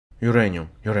Uranium.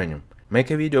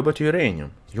 Make a video about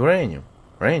uranium. Uranium.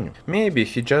 Maybe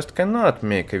he just cannot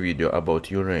make a video about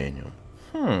uranium.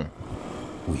 We'll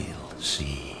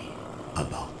see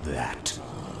about that.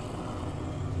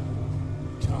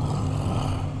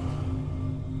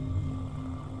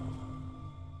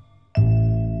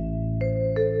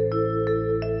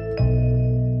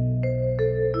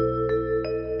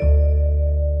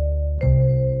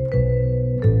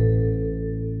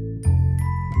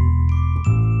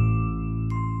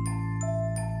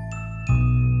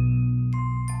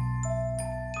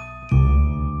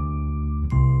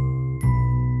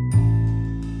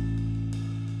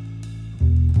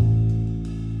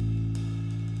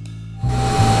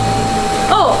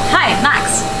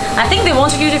 I think they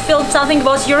wanted you to film something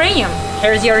about uranium.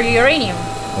 Here's your uranium.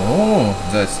 Oh,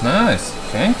 that's nice.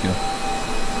 Thank you.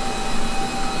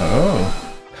 Oh.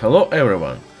 Hello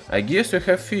everyone. I guess you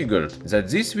have figured that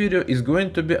this video is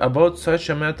going to be about such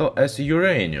a metal as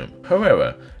uranium.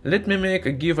 However, let me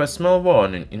give a small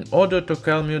warning in order to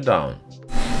calm you down.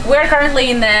 We're currently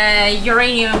in the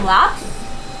uranium lab.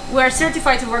 We're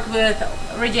certified to work with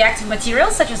radioactive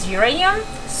materials such as uranium,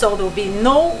 so there will be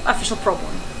no official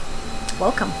problem.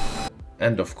 Welcome.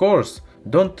 And of course,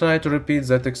 don't try to repeat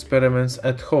that experiments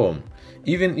at home,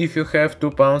 even if you have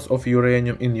 2 pounds of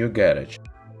uranium in your garage.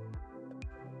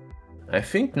 I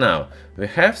think now we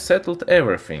have settled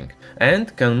everything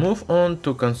and can move on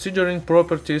to considering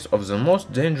properties of the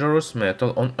most dangerous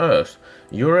metal on Earth,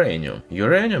 uranium.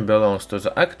 Uranium belongs to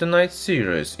the actinide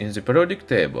series in the periodic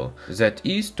table, that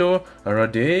is to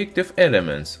radioactive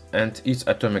elements, and its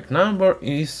atomic number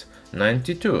is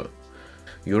 92.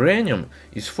 Uranium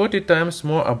is 40 times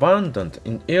more abundant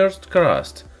in Earth's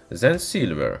crust than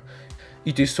silver.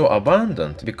 It is so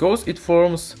abundant because it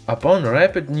forms upon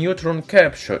rapid neutron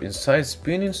capture inside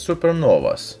spinning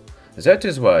supernovas. That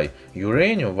is why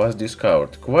uranium was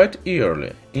discovered quite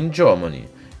early in Germany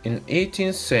in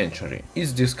 18th century.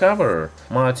 Its discoverer,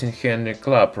 Martin Henry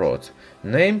Klaproth,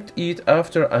 named it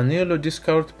after a newly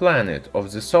discovered planet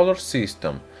of the solar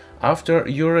system, after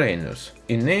Uranus.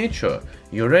 In nature,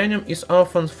 uranium is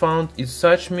often found in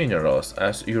such minerals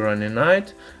as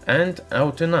uraninite and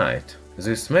autunite.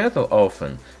 This metal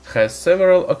often has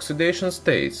several oxidation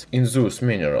states in those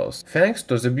minerals. Thanks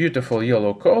to the beautiful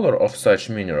yellow color of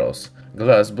such minerals,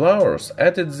 glass blowers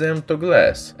added them to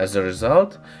glass. As a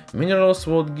result, minerals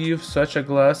would give such a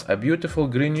glass a beautiful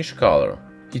greenish color.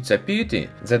 It's a pity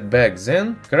that back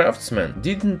then craftsmen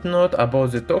didn't know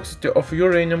about the toxicity of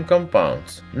uranium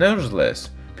compounds. Nevertheless,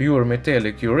 pure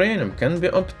metallic uranium can be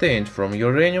obtained from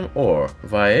uranium ore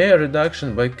via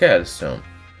reduction by calcium,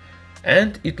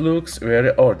 and it looks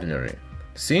very ordinary.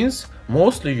 Since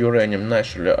mostly uranium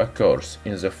naturally occurs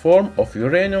in the form of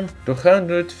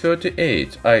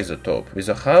uranium-238 isotope with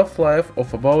a half-life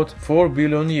of about 4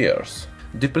 billion years.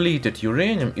 Depleted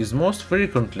uranium is most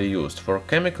frequently used for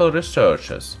chemical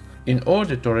researches in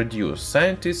order to reduce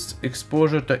scientists'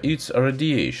 exposure to its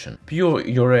radiation. Pure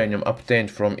uranium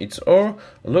obtained from its ore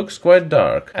looks quite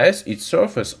dark, as its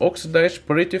surface oxidizes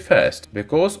pretty fast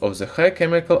because of the high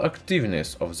chemical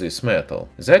activeness of this metal.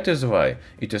 That is why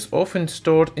it is often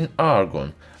stored in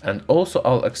argon, and also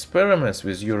all experiments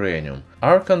with uranium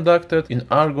are conducted in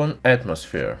argon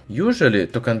atmosphere. Usually,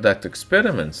 to conduct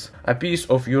experiments, a piece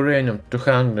of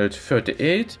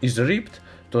uranium-238 is ripped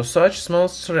to such small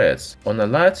threads on a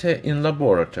lattice in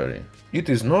laboratory. It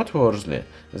is noteworthy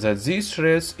that these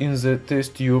threads in the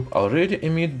test tube already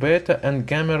emit beta and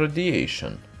gamma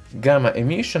radiation. Gamma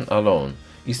emission alone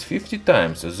is 50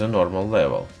 times the normal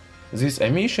level. This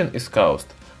emission is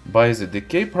caused by the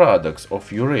decay products of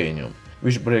uranium,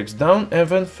 which breaks down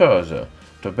even further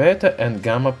to beta and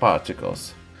gamma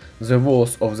particles. The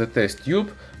walls of the test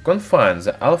tube confine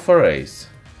the alpha rays.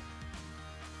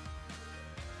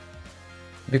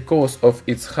 Because of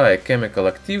its high chemical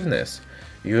activeness,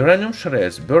 uranium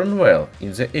shreds burn well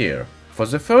in the air. For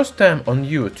the first time on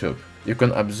YouTube, you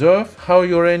can observe how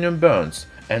uranium burns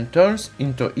and turns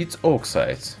into its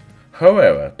oxides.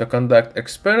 However, to conduct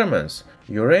experiments,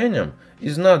 uranium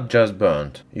is not just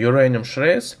burnt. Uranium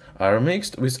shreds are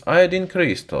mixed with iodine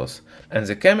crystals, and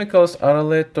the chemicals are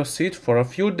let to sit for a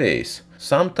few days,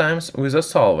 sometimes with a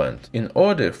solvent, in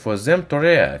order for them to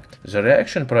react. The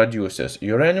reaction produces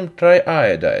uranium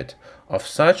triiodide of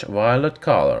such violet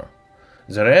color.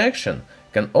 The reaction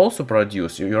can also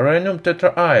produce uranium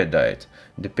tetraiodide,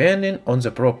 depending on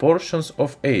the proportions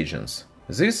of agents.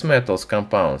 These metals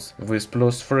compounds with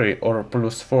 +3 or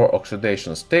 +4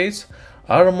 oxidation states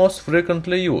are most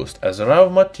frequently used as raw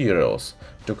materials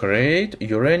to create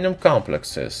uranium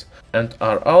complexes, and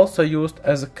are also used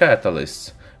as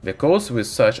catalysts because with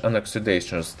such an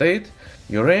oxidation state,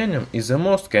 uranium is the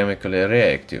most chemically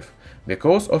reactive,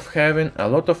 because of having a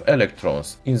lot of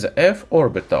electrons in the f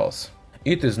orbitals.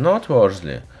 It is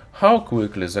noteworthy how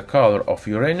quickly the color of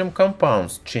uranium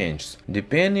compounds changes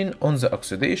depending on the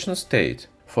oxidation state.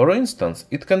 For instance,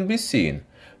 it can be seen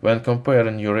when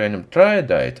comparing uranium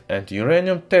triiodide and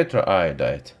uranium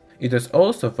tetraiodide. It is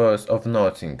also worth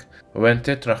noting, when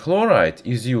tetrachloride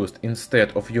is used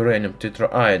instead of uranium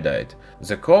tetraiodide,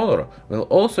 the color will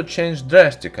also change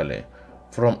drastically,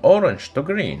 from orange to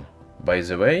green. By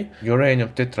the way, uranium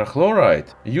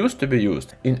tetrachloride used to be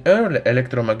used in early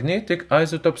electromagnetic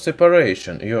isotope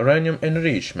separation uranium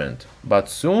enrichment, but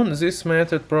soon this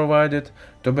method proved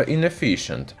to be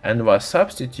inefficient and was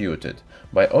substituted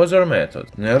by other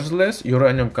methods. Nevertheless,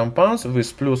 uranium compounds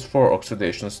with +4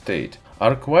 oxidation state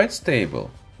are quite stable.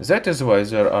 That is why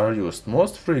they are used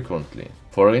most frequently.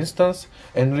 For instance,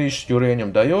 enriched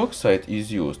uranium dioxide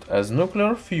is used as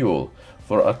nuclear fuel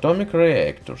for atomic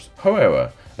reactors.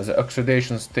 However, the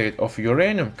oxidation state of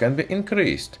uranium can be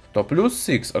increased to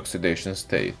 +6 oxidation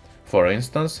state. For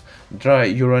instance, dry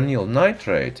uranyl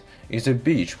nitrate is a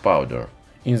beach powder.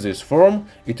 In this form,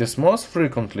 it is most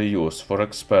frequently used for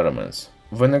experiments.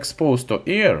 When exposed to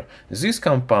air, this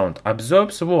compound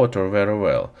absorbs water very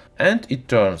well, and it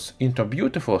turns into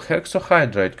beautiful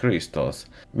hexahydride crystals,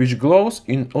 which glows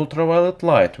in ultraviolet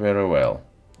light very well.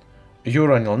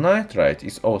 Uranyl nitride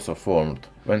is also formed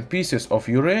when pieces of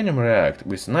uranium react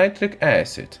with nitric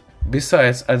acid.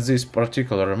 Besides, at this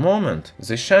particular moment,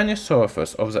 the shiny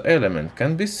surface of the element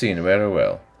can be seen very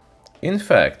well. In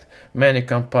fact, many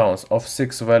compounds of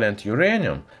 6-valent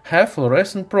uranium have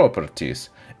fluorescent properties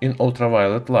in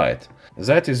ultraviolet light.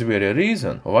 That is the very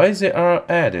reason why they are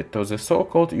added to the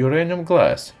so-called uranium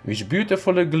glass, which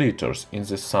beautifully glitters in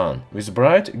the sun with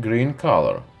bright green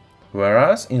color.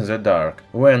 Whereas in the dark,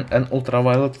 when an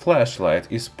ultraviolet flashlight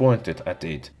is pointed at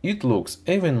it, it looks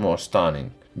even more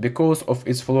stunning. Because of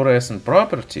its fluorescent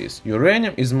properties,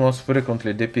 uranium is most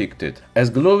frequently depicted as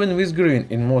glowing with green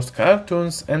in most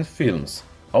cartoons and films.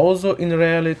 Although in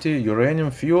reality,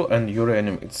 uranium fuel and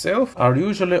uranium itself are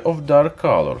usually of dark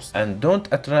colors and don't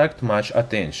attract much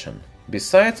attention.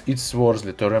 Besides, it's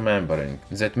worthy to remembering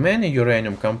that many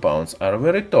uranium compounds are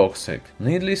very toxic,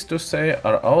 needless to say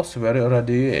are also very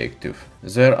radioactive.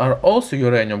 There are also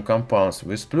uranium compounds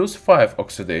with +5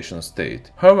 oxidation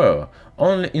state. However,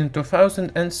 only in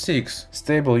 2006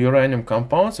 stable uranium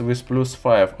compounds with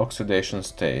 +5 oxidation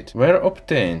state were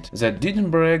obtained that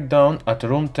didn't break down at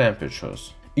room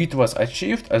temperatures. It was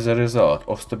achieved as a result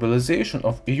of stabilization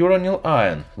of uranyl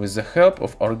ion with the help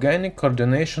of organic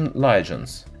coordination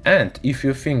ligands. And if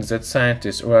you think that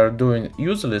scientists were doing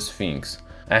useless things,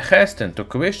 I hasten to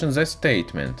question that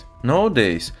statement.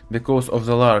 Nowadays, because of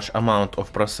the large amount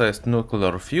of processed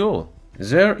nuclear fuel,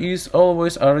 there is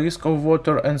always a risk of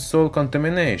water and soil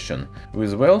contamination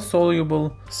with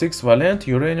well-soluble 6-valent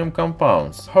uranium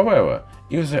compounds. However,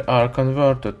 if they are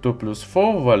converted to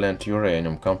 +4-valent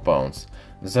uranium compounds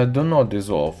that do not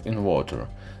dissolve in water,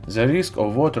 the risk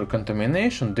of water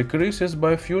contamination decreases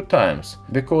by a few times,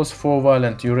 because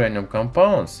 4-valent uranium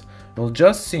compounds will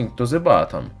just sink to the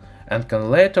bottom and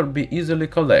can later be easily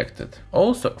collected.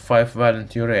 Also,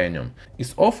 5-valent uranium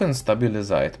is often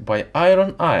stabilized by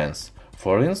iron ions,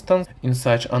 for instance in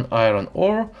such an iron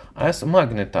ore as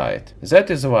magnetite. That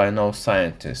is why now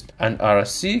scientists are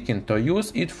seeking to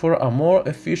use it for a more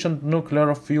efficient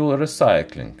nuclear fuel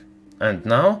recycling. And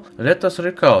now, let us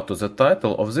recall to the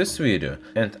title of this video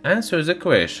and answer the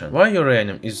question why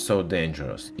uranium is so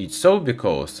dangerous. It's so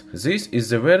because this is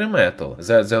the very metal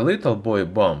that the little boy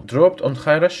bomb dropped on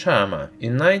Hiroshima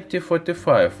in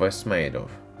 1945 was made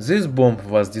of. This bomb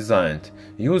was designed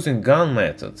using gun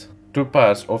methods. 2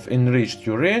 parts of enriched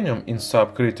uranium in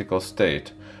subcritical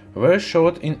state were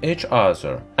shot in each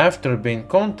other. After being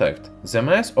contact, the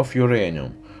mass of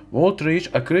uranium would reach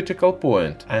a critical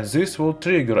point, and this will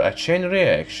trigger a chain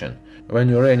reaction when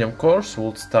uranium cores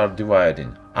would start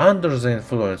dividing under the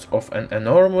influence of an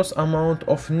enormous amount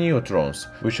of neutrons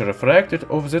which refracted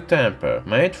off the temper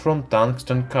made from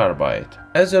tungsten carbide.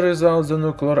 As a result, the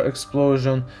nuclear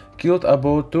explosion killed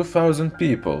about 2,000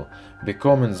 people,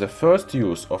 becoming the first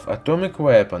use of atomic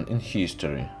weapon in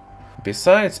history.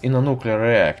 Besides, in a nuclear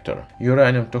reactor,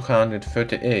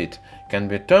 uranium-238 can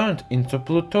be turned into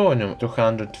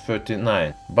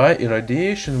plutonium-239 by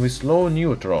irradiation with low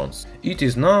neutrons. It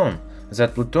is known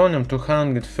that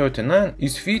plutonium-239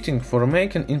 is fitting for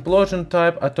making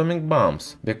implosion-type atomic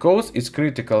bombs, because its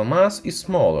critical mass is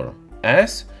smaller.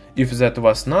 As, if that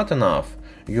was not enough,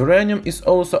 uranium is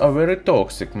also a very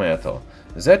toxic metal.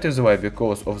 That is why,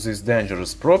 because of these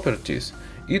dangerous properties,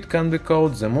 it can be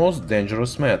called the most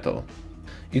dangerous metal.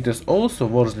 It is also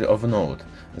worthy of note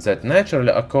that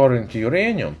naturally occurring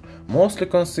uranium mostly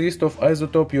consists of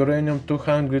isotope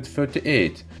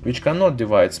uranium-238, which cannot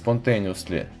divide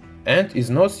spontaneously and is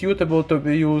not suitable to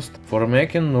be used for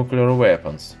making nuclear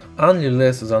weapons. Only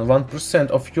less than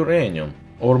 1% of uranium,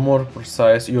 or more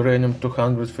precise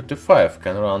uranium-235,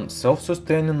 can run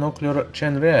self-sustaining nuclear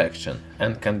chain reaction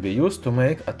and can be used to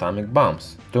make atomic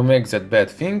bombs. To make that bad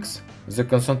things, the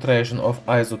concentration of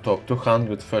isotope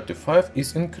 235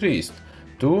 is increased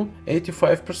to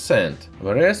 85%,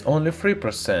 whereas only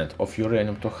 3% of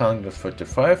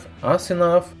uranium-235 is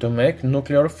enough to make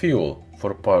nuclear fuel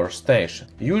for power station.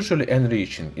 Usually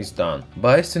enriching is done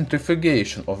by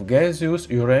centrifugation of gaseous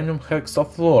uranium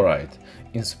hexafluoride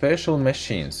in special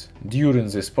machines. During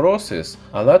this process,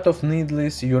 a lot of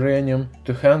needless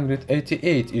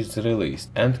uranium-288 is released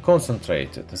and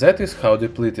concentrated. That is how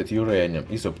depleted uranium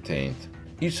is obtained.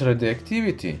 Its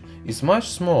radioactivity is much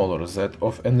smaller than that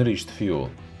of enriched fuel.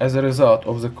 As a result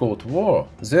of the Cold War,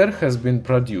 there has been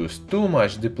produced too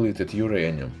much depleted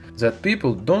uranium that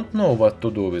people don't know what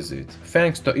to do with it.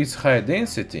 Thanks to its high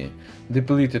density,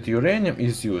 depleted uranium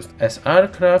is used as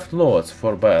aircraft loads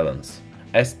for balance,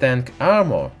 as tank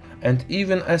armor, and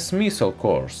even as missile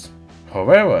cores.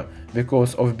 However,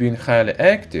 because of being highly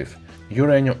active,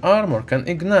 uranium armor can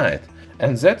ignite,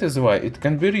 and that is why it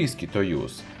can be risky to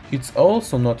use. It's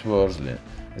also noteworthy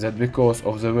that because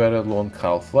of the very long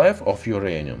half-life of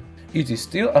uranium, it is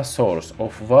still a source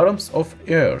of warmth of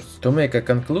Earth. To make a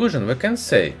conclusion, we can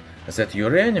say that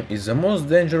uranium is the most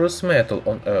dangerous metal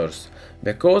on Earth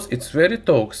because it's very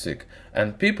toxic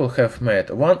and people have made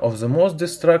one of the most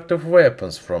destructive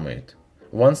weapons from it.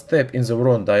 One step in the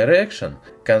wrong direction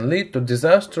can lead to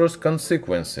disastrous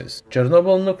consequences.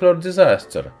 Chernobyl nuclear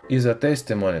disaster is a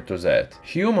testimony to that.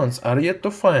 Humans are yet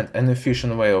to find an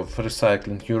efficient way of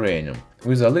recycling uranium,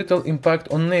 with a little impact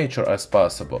on nature as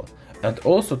possible, and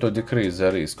also to decrease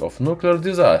the risk of nuclear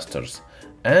disasters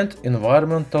and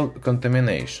environmental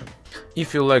contamination.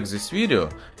 If you like this video,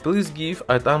 please give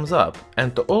a thumbs up,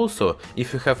 and also,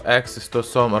 if you have access to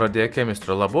some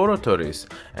radiochemistry laboratories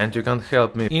and you can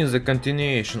help me in the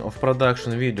continuation of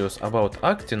production videos about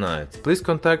actinide, please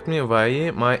contact me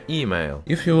via my email.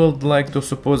 If you would like to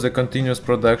support the continuous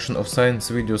production of science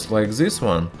videos like this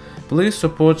one, please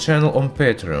support channel on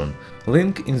Patreon,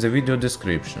 link in the video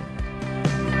description.